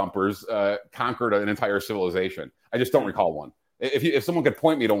beaver bumpers conquered an entire civilization. I just don't recall one. If someone could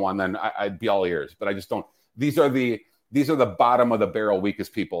point me to one, then I'd be all ears. But I just don't. These are the bottom of the barrel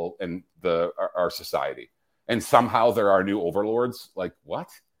weakest people in our society. And somehow there are new overlords. Like, what?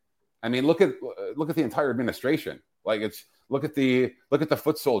 I mean, look at the entire administration. Like, look at the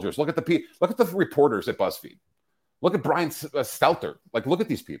foot soldiers. Look at the reporters at BuzzFeed. Look at Brian Stelter. Like, look at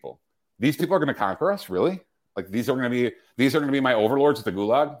these people. These people are going to conquer us, really? Like, these are going to be my overlords at the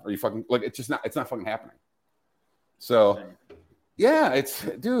Gulag? Are you fucking like? It's not fucking happening. So, yeah,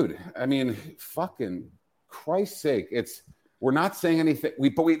 dude. I mean, fucking Christ's sake, we're not saying anything.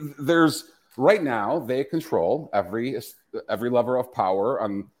 There's. Right now, they control every lever of power.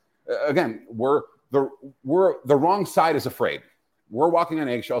 Again, the wrong side is afraid. We're walking on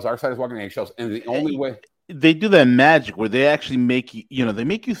eggshells. Our side is walking on eggshells, and the only way they do that magic where they actually make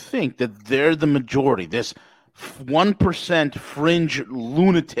you think that they're the majority. This 1% fringe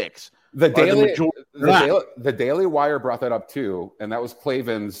lunatics. The Daily Wire brought that up too, and that was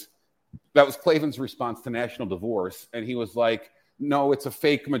Klavan's response to national divorce, and he was like, no, it's a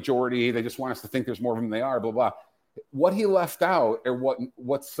fake majority. They just want us to think there's more of them than they are, blah, blah. what he left out, or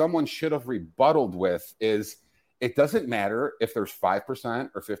what someone should have rebutted with, is it doesn't matter if there's 5%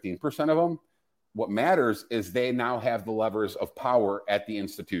 or 15% of them. What matters is they now have the levers of power at the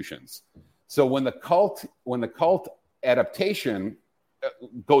institutions. So when the cult adaptation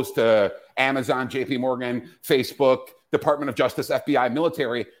goes to Amazon, JP Morgan, Facebook, Department of Justice, FBI,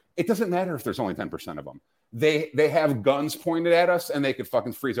 military, it doesn't matter if there's only 10% of them. They have guns pointed at us, and they could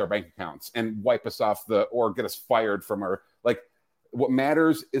fucking freeze our bank accounts and wipe us off or get us fired from our, like, what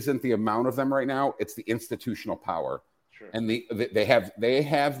matters isn't the amount of them right now, it's the institutional power. Sure. And they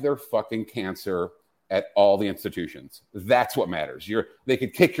have their fucking cancer at all the institutions. That's what matters. They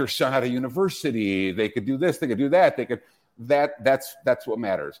could kick your son out of university, they could do this, they could do that, that's what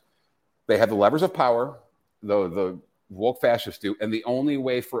matters. They have the levers of power, the woke fascists do, and the only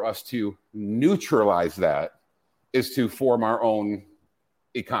way for us to neutralize that is to form our own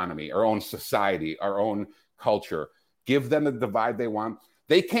economy, our own society, our own culture. Give them the divide they want.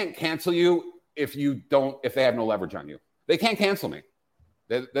 They can't cancel you if they have no leverage on you. They can't cancel me.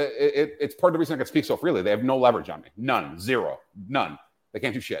 It's part of the reason I can speak so freely. They have no leverage on me. None. Zero. None. They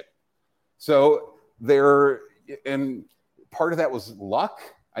can't do shit. So and part of that was luck.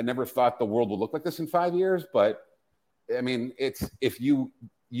 I never thought the world would look like this in 5 years, but I mean, it's if you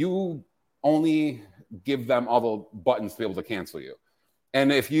only give them all the buttons to be able to cancel you.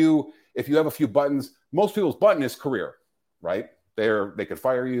 And if you have a few buttons, most people's button is career, right? They could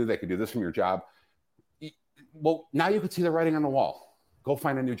fire you, they could do this from your job. Well, now you could see the writing on the wall. Go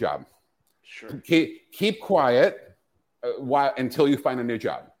find a new job. Sure. Keep quiet until you find a new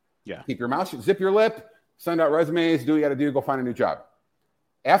job. Yeah. Keep your mouth shut, zip your lip, send out resumes, do what you got to do, go find a new job.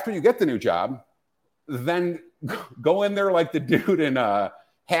 After you get the new job, then go in there like the dude in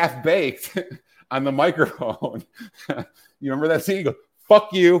Half Baked on the microphone. You remember that scene? You go,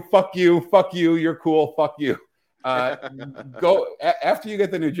 fuck you, fuck you, fuck you, you're cool, fuck you. Go after you get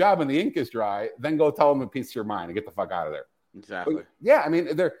the new job and the ink is dry, then go tell them a piece of your mind and get the fuck out of there. Exactly. But yeah, I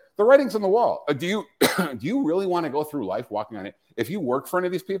mean, the writing's on the wall. Do you really want to go through life walking on it? If you work for any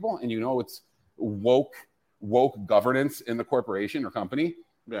of these people and you know it's woke governance in the corporation or company,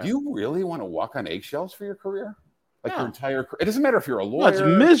 do you really want to walk on eggshells for your career? Like your entire career? It doesn't matter if you're a lawyer. It's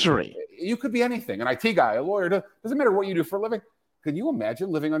misery. You could be anything. An IT guy, a lawyer. Doesn't matter what you do for a living. Can you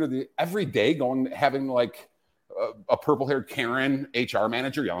imagine living under every day having like a purple-haired Karen HR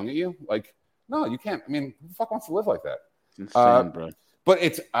manager yelling at you? Like, no, you can't. I mean, who the fuck wants to live like that? It's insane, bro. But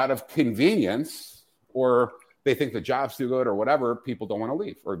it's out of convenience, or they think the job's too good or whatever. People don't want to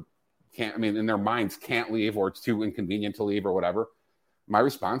leave or can't. I mean, in their minds can't leave, or it's too inconvenient to leave or whatever. My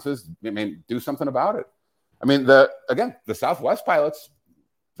response is, do something about it. I mean, the Southwest pilots,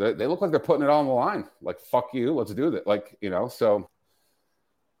 they look like they're putting it all on the line. Like, fuck you, let's do that. Like, so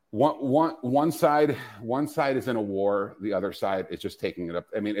one side is in a war, the other side is just taking it up.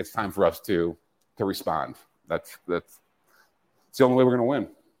 I mean, it's time for us to respond. That's the only way we're going to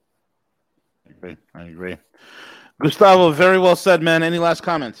win. I agree. Gustavo, very well said, man. Any last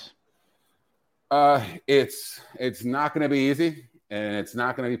comments? It's not going to be easy, and it's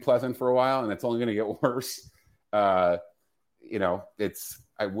not going to be pleasant for a while, and it's only going to get worse. I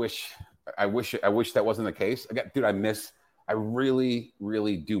wish that wasn't the case. I really,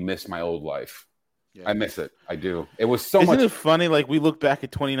 really do miss my old life. Yeah. I miss it. I do. It was so much. Isn't it funny? Like, we look back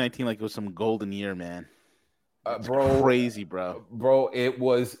at 2019 like it was some golden year, man. Bro, crazy, bro. Bro,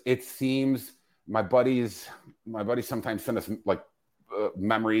 it seems my buddies sometimes send us like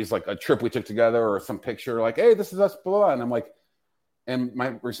memories, like a trip we took together or some picture, like, hey, this is us, blah, blah. And I'm like, and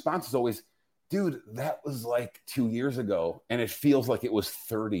my response is always, dude, that was like 2 years ago. And it feels like it was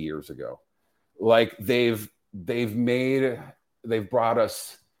 30 years ago. Like the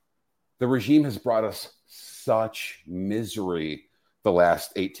regime has brought us such misery the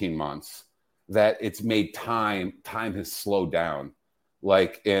last 18 months that it's made time has slowed down.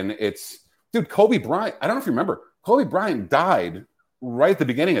 Like, and dude, Kobe Bryant, I don't know if you remember, Kobe Bryant died right at the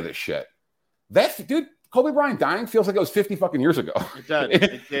beginning of this shit. Kobe Bryant dying feels like it was 50 fucking years ago. It does.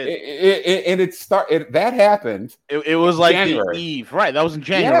 It did. And that happened. It was like January. The eve, right? That was in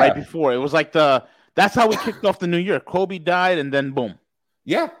January, right before. It was like that's how we kicked off the new year. Kobe died, and then boom.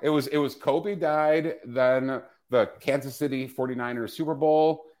 Yeah, it was Kobe died, then the Kansas City 49ers Super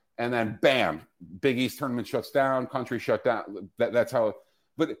Bowl, and then bam, Big East tournament shuts down, country shut down. That's how.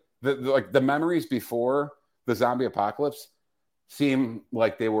 But the memories before the zombie apocalypse seem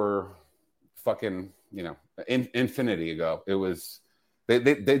like they were fucking infinity ago. It was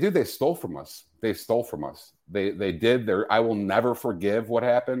they stole from us. They stole from us. They did. I will never forgive what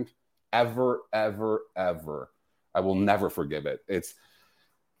happened. Ever, ever, ever. I will never forgive it. It's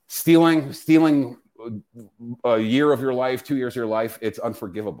stealing a year of your life, 2 years of your life, it's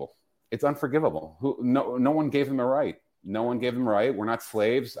unforgivable. It's unforgivable. No one gave them a right. No one gave them a right. We're not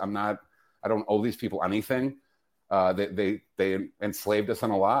slaves. I don't owe these people anything. They enslaved us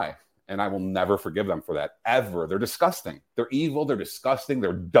on a lie. And I will never forgive them for that, ever. They're disgusting. They're evil. They're disgusting.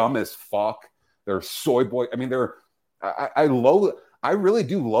 They're dumb as fuck. They're soy boy. I mean, I really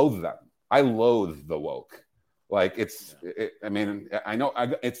do loathe them. I loathe the woke. Like I know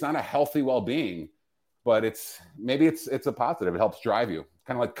it's not a healthy well-being, but it's a positive. It helps drive you.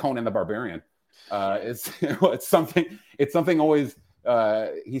 Kind of like Conan the Barbarian. It's something always,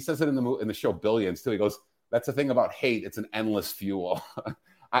 he says it in the show Billions too. He goes, that's the thing about hate. It's an endless fuel.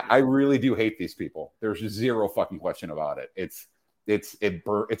 I really do hate these people. There's zero fucking question about it. It's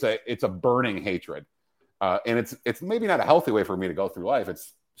a burning hatred, and it's maybe not a healthy way for me to go through life.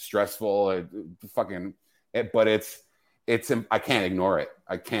 It's stressful, but I can't ignore it.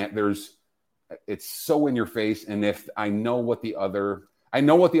 I can't. It's so in your face, and if I know what the other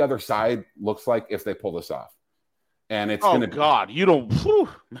side looks like if they pull this off, and it's man,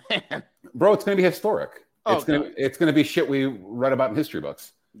 bro, it's gonna be historic. It's gonna be shit we read about in history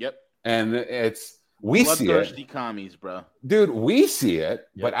books. Yep. And we see it, commies, bro. Dude, we see it,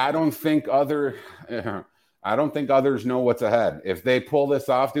 yep. But I don't think others know what's ahead. If they pull this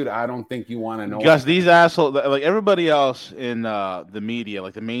off, dude, I don't think you want to know. Because these assholes, like everybody else in the media,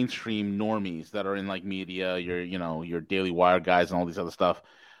 like the mainstream normies that are in like media, your Daily Wire guys and all these other stuff,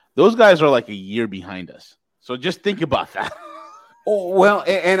 those guys are like a year behind us. So just think about that. Oh, well,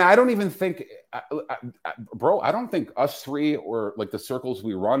 and I don't even think, bro, I don't think us three or like the circles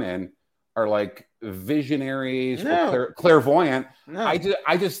we run in are like visionaries or clairvoyant. No.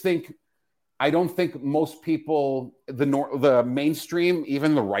 I just think, I don't think most people, the mainstream,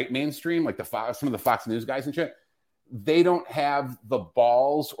 even the right mainstream, like some of the Fox News guys and shit, they don't have the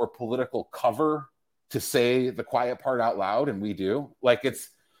balls or political cover to say the quiet part out loud, and we do. Like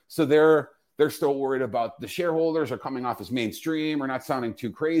they're still worried about the shareholders are coming off as mainstream or not sounding too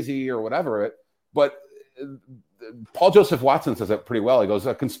crazy or whatever. But Paul Joseph Watson says it pretty well. He goes,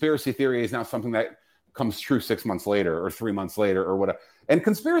 a conspiracy theory is now something that comes true 6 months later or 3 months later or whatever. And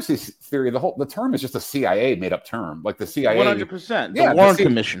conspiracy theory, the term is just a CIA made up term. Like the CIA, 100%. The Warren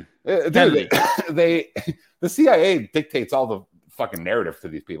Commission. Dude, the CIA dictates all the fucking narrative to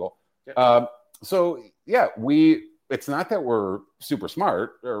these people. Yeah. It's not that we're super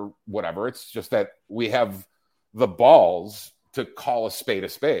smart or whatever. It's just that we have the balls to call a spade a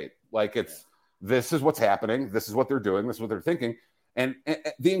spade. Like this is what's happening. This is what they're doing. This is what they're thinking. And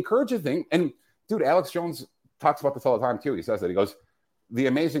the encouraging thing, and dude, Alex Jones talks about this all the time too. He says that. He goes, the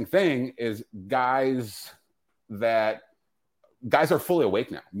amazing thing is guys are fully awake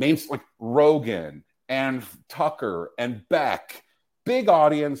now. Like Rogan and Tucker and Beck, big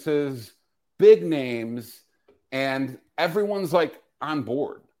audiences, big names. And everyone's like on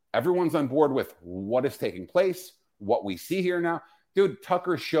board. Everyone's on board with what is taking place, what we see here now. Dude,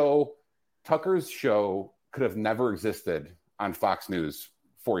 Tucker's show could have never existed on Fox News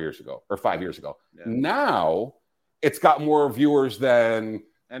 4 years ago or 5 years ago. Yeah. Now it's got more viewers than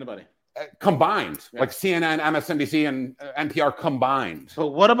anybody combined, like CNN, MSNBC, and NPR combined. But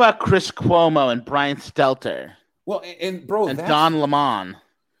what about Chris Cuomo and Brian Stelter? Well, and Don Lemon.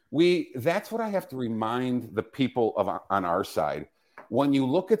 That's what I have to remind the people on our side. When you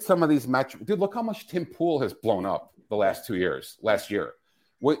look at some of these metrics, dude, look how much Tim Pool has blown up the last year.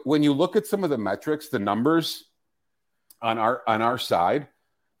 When you look at some of the metrics, the numbers on our side,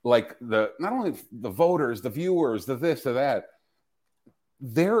 like not only the voters, the viewers, the this, the that,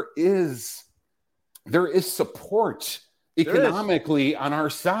 there is support economically on our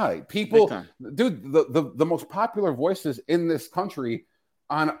side. People, dude, the most popular voices in this country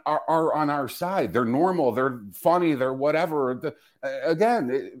are on our side. They're normal. They're funny. They're whatever.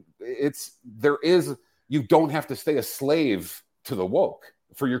 You don't have to stay a slave to the woke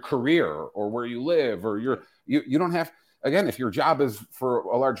for your career or where you live, or you don't have, again, if your job is for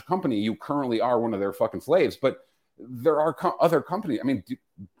a large company, you currently are one of their fucking slaves, but there are other companies. I mean,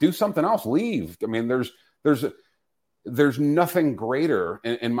 do something else, leave. I mean, there's nothing greater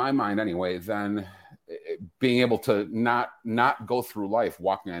in my mind anyway, than being able to not go through life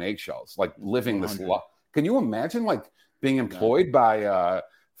walking on eggshells, like living this life. Can you imagine like being employed by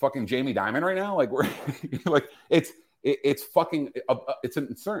fucking Jamie Dimon right now? Like we're like, it's fucking, it's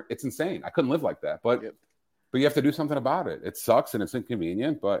insane. I couldn't live like that, but you have to do something about it. It sucks and it's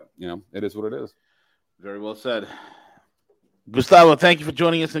inconvenient, but it is what it is. Very well said. Gustavo, thank you for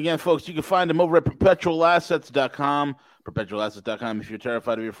joining us again, folks. You can find him over at perpetualassets.com. Perpetualassets.com. If you're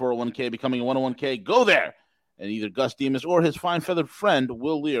terrified of your 401k becoming a 101k, go there and either Gus Demas or his fine feathered friend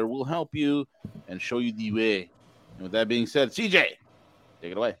Will Lear will help you and show you the way. And with that being said, CJ,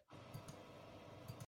 take it away.